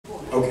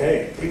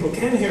Okay, people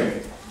can hear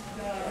me.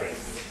 Great.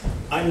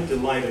 I'm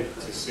delighted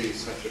to see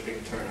such a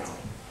big turnout.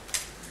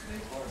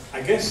 I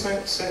guess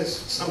that says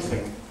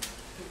something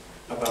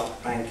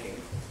about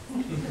banking.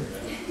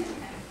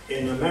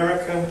 In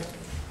America,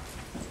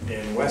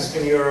 in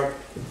Western Europe,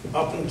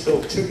 up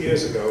until 2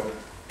 years ago,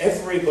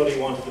 everybody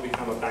wanted to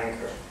become a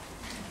banker.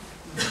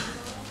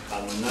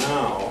 And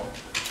now,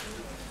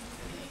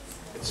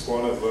 it's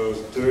one of those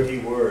dirty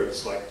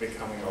words like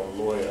becoming a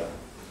lawyer.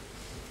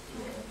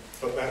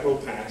 But that will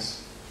pass.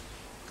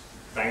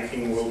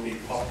 Banking will be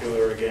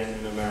popular again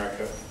in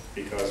America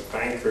because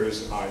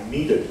bankers are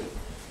needed.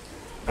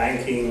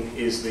 Banking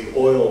is the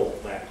oil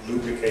that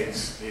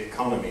lubricates the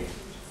economy.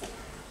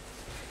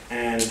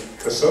 And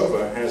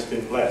Kosova has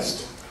been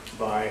blessed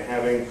by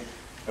having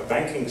a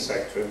banking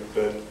sector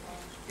that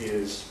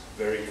is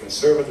very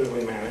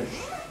conservatively managed,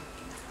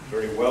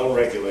 very well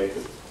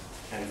regulated,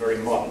 and very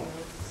modern.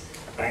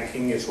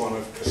 Banking is one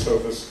of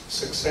Kosova's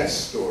success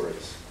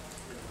stories.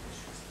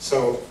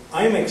 So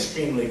I'm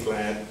extremely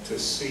glad to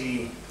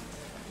see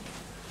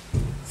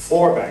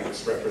 4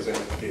 banks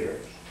represented here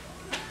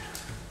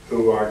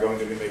who are going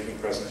to be making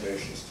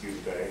presentations to you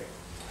today.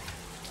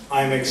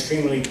 I'm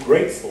extremely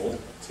grateful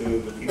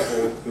to the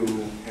people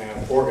who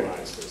have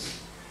organized this,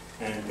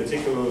 and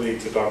particularly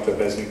to Dr.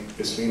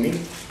 Bislimi,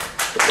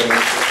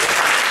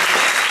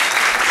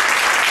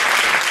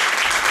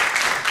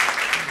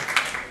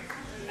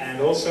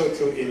 and also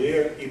to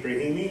Ilir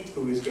Ibrahimi,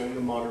 who is going to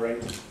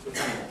moderate the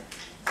panel.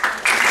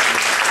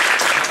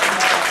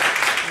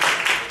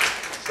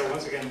 So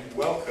once again,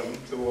 welcome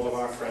to all of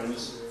our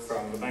friends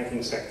from the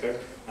banking sector,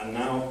 and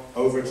now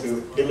over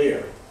to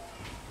Ilir.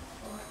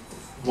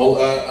 Well,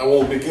 I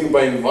will begin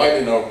by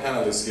inviting our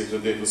panelists here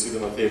today to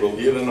sit on the table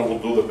here, and I will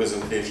do the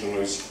presentation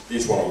with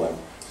each one of them.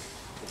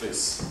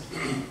 Please.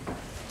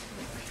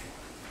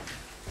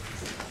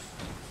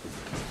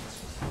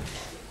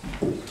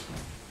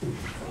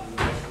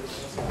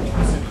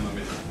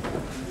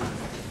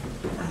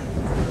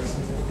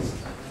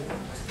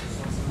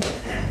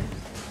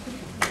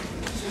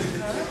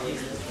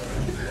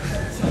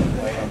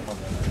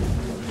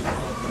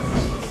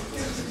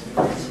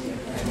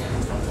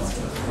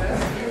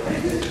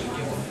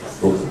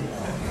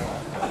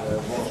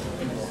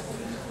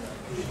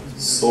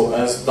 So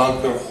as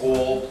Dr.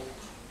 Hall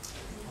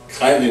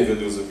kindly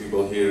introduced the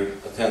people here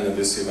attending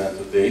this event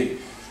today,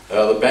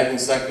 the banking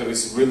sector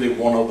is really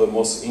one of the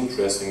most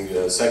interesting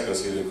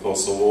sectors here in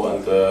Kosovo,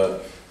 and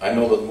I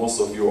know that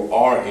most of you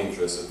are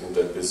interested in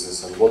that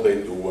business and what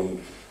they do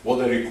and what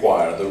they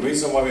require. The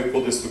reason why we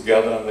put this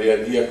together, and the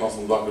idea comes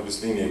from Dr.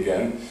 Bislimi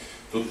again,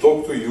 to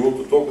talk to you,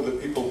 to talk to the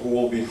people who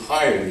will be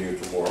hiring you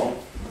tomorrow,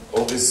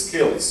 of the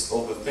skills,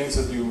 of the things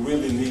that you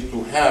really need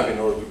to have in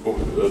order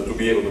to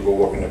be able to go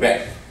work in a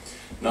bank.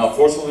 Now,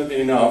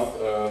 fortunately enough,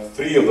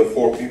 3 of the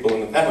 4 people in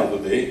the panel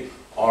today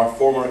are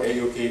former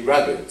AUK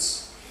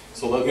graduates.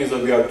 So that means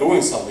that we are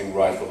doing something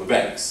right for the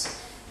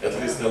banks, at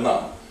least till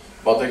now.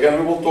 But again,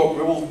 we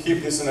will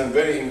keep this in a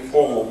very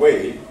informal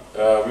way.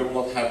 We will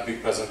not have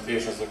big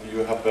presentations like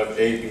you have to have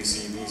A, B,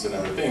 C, Ds and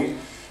everything.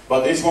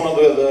 But each one of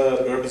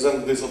the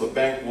representatives of the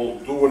bank will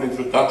do an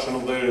introduction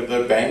of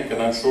their bank,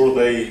 and I'm sure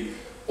they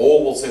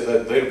all will say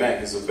that their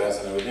bank is the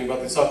best and everything, but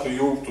it's up to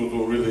you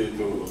to really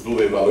do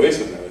the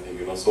evaluation and everything,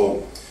 you know.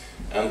 So,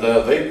 and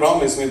they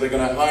promised me they're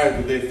going to hire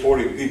today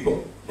 40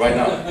 people right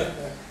now.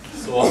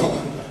 So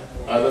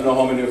I don't know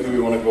how many of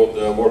you want to go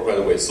to work right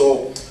away.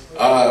 So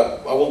I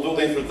will do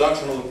the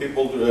introduction of the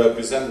people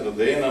presented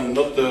today, and I'm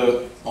not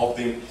of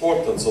the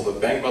importance of the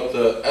bank, but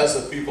as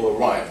the people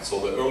arrive. So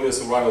the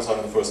earliest arrivals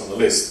are the first on the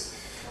list.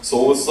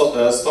 So we'll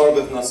start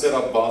with Nasser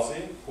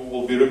Abbasi, who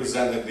will be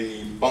representing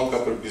the Banka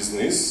per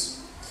Business.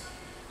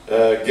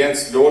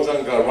 Gens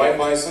Ljojan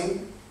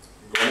Raiffeisen.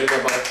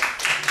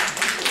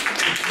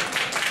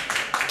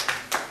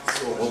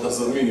 So what does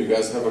that mean? You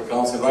guys have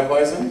accounts in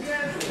Raiffeisen?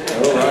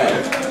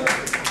 Alright.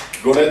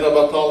 Goneta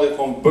Batali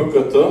from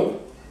Bukkete,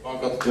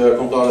 Bankat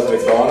Contale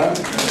Trectare.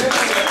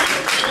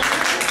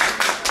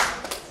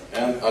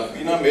 And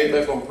Albina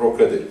Mete from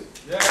ProCredit.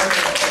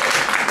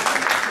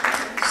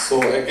 So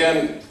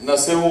again,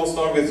 Nasser will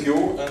start with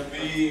you, and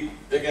we,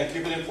 again,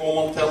 keep it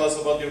informal, tell us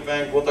about your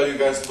bank, what are you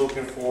guys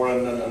looking for,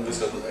 and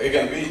this.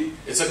 Again,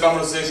 it's a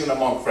conversation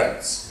among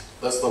friends.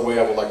 That's the way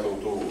I would like to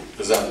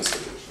present this to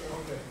you.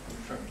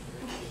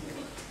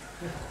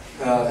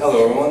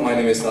 Hello everyone, my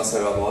name is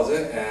Nasser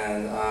Abbasi,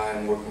 and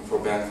I'm working for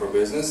Bank for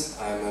Business.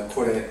 I'm a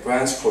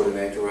branch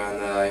coordinator,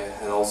 and I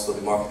had also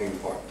the marketing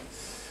department.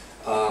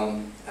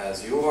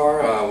 As you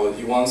are,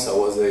 once I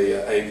was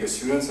a AUK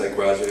student. I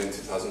graduated in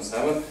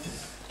 2007.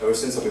 Ever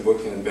since I've been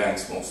working in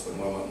banks most of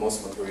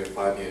my career,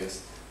 5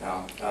 years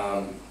now.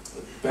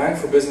 Bank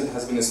for Business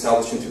has been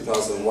established in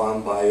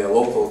 2001 by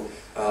local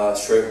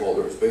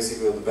shareholders.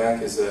 Basically, the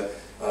bank is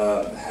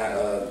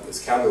its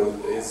capital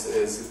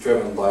is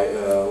driven by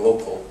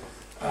local.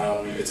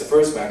 It's the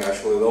first bank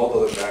actually. All the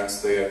other banks,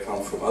 they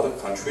come from other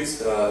countries.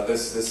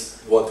 This is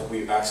what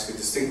we actually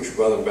distinguish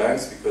from other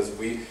banks, because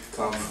we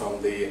come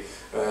from the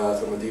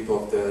deep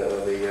of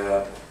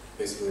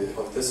basically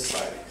of this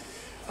society.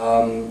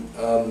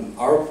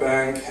 Our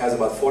bank has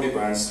about 40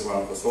 branches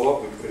around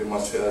Kosovo. We're pretty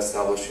much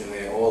established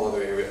in all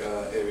other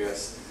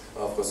areas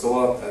of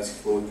Kosovo, that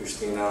include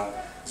Pristina,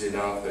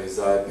 Gjina,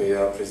 Ferizaj,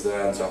 Peja,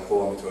 Prizren,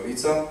 Jakova,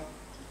 Mitrovica,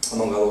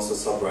 among also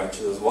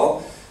sub-branches as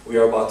well. We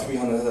are about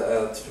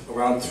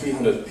around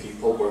 300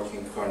 people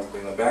working currently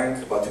in the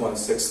bank, about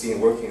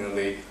 216 working in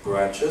the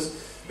branches.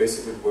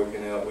 Basically,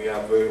 we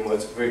have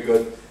very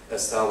good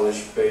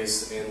established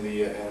base in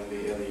the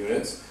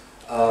units.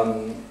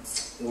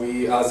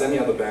 We, as any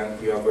other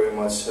bank, we are very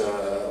much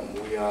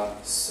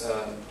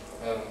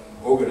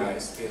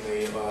organized in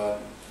a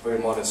very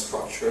modern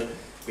structure.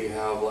 We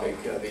have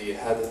like the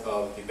head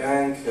of the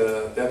bank,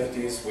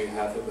 deputies. We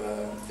have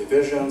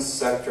divisions,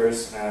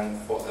 sectors, and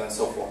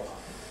so forth.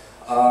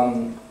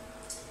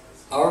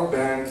 Our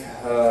bank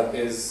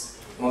is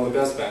one of the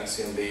best banks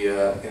in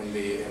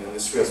the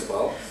industry as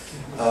well.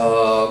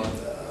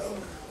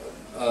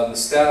 The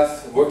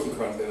staff working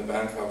currently in the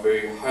bank are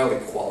very highly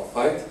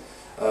qualified.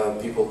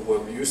 People who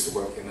are used to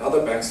working in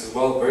other banks as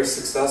well, very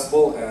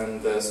successful,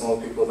 and some of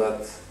the people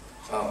that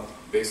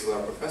basically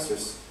are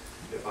professors,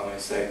 if I may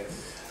say.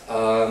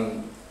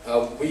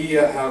 We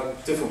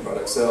have different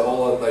products,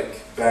 all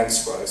like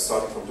banks products,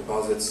 starting from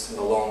deposits,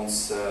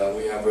 loans.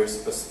 We have very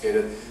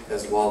sophisticated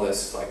as well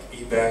as like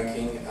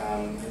e-banking.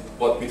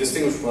 What we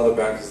distinguish from other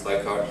banks is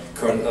like our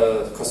current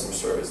customer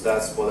service.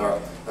 That's what our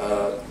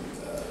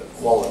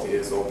quality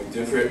is, or we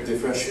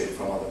differentiate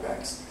from other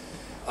banks.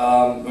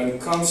 When it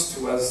comes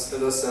to, as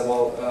I said,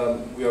 well,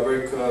 we are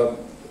very,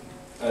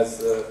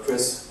 as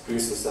Chris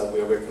previously said,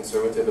 we are very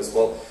conservative as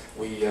well.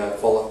 We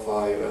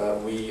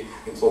we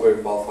employ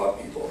very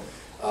qualified people.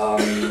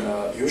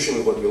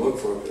 Usually what we look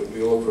for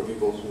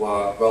people who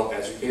are well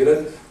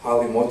educated,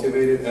 highly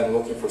motivated, and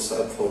looking for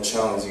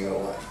challenging in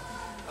life.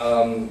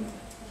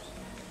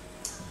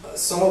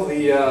 Some of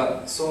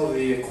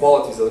the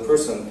qualities of the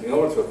person, in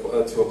order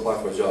to apply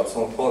for a job,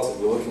 some of the qualities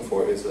we're looking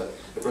for is that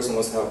the person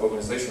must have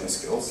organizational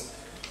skills.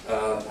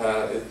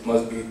 It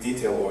must be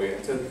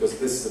detail-oriented, because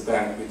this is a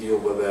bank. We deal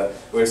with a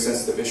very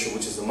sensitive issue,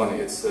 which is the money.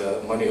 It's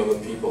money of the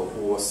people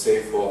who were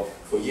saved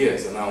for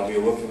years, and now we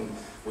are working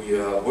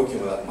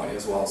with that money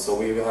as well. So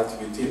we have to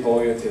be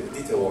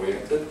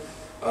detail-oriented.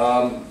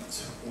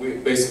 We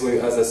basically,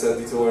 as I said,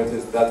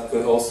 detail-oriented. That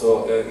could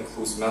also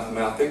include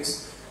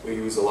mathematics. We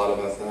use a lot of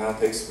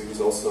mathematics. We use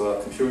also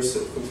a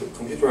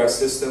computerized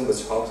system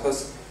which helps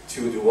us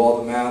to do all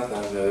the math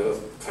and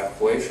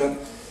calculation.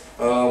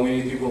 We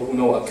need people who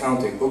know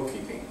accounting,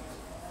 bookkeeping.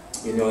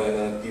 We know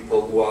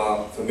people who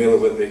are familiar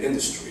with the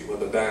industry, with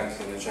the bank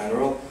in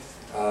general.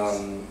 A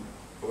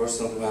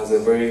person who has a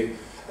very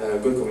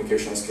good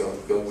communication skill,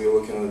 because we are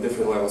looking at the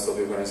different levels of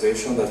the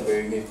organization that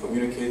we need to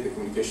communicate. The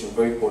communication is a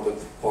very important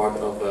part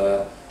of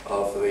the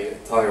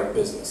entire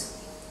business.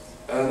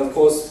 And of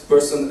course, the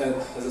person,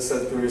 as I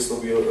said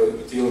previously, will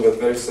be dealing with a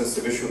very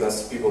sensitive issue,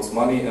 that's people's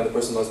money, and the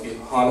person must be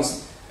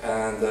honest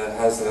and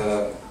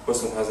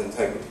person who has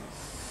integrity.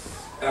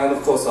 And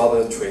of course,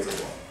 other traits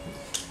as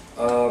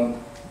well.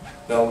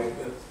 Now we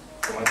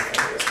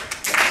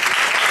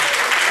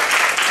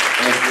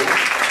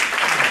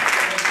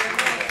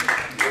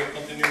We'll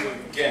continue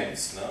with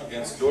Gens, no?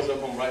 Gens Joja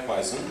from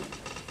Raiffeisen.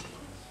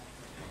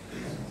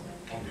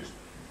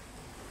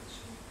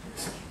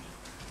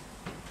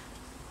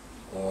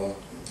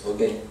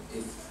 Okay,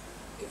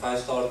 if I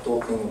start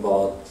talking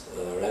about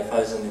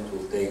Raiffeisen, it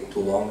will take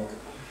too long.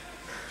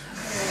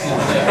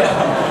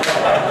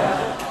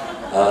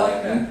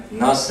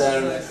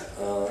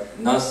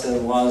 Nasser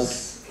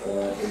was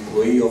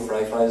employee of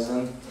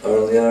Raiffeisen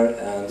earlier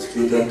and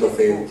student of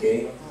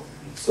AUK.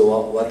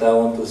 So what I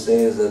want to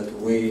say is that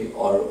we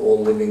are all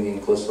living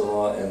in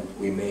Kosovo and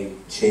we may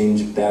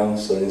change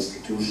banks or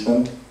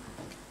institutions,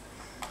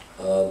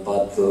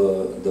 but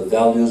the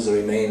values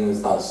remain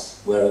with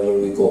us wherever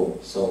we go.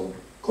 So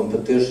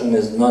competition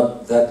is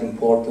not that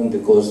important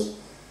because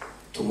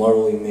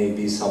tomorrow we may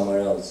be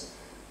somewhere else.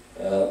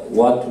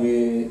 What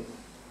we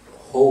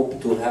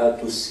hope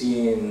to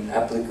see in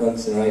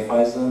applicants in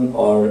Raiffeisen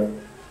are,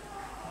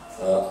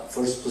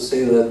 first to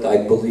say that I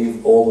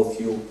believe all of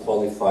you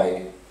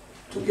qualify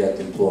to get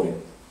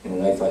employed in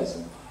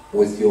Raiffeisen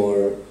with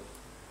your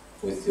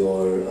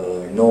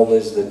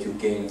knowledge that you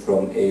gain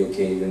from AUK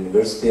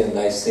University, and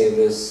I say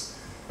this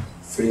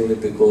freely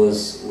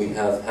because we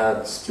have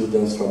had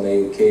students from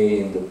AUK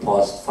in the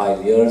past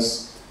 5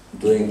 years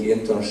doing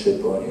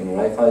internship in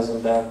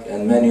Raiffeisen Bank,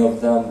 and many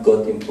of them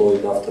got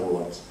employed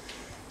afterwards.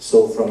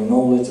 So from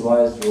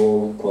knowledge-wise, you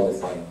all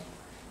qualify.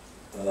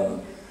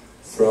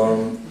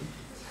 From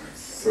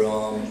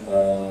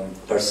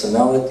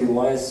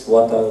personality-wise,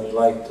 what I would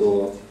like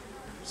to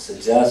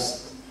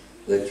suggest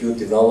that you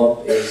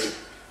develop is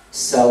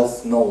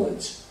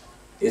self-knowledge.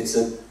 It's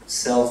a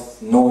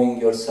self-knowing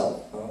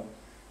yourself.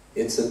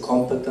 It's a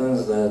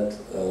competence that,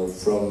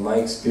 from my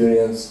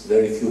experience,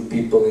 very few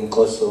people in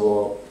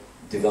Kosovo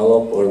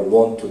develop or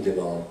want to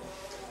develop.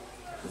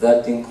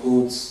 That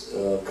includes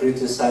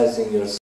criticizing yourself.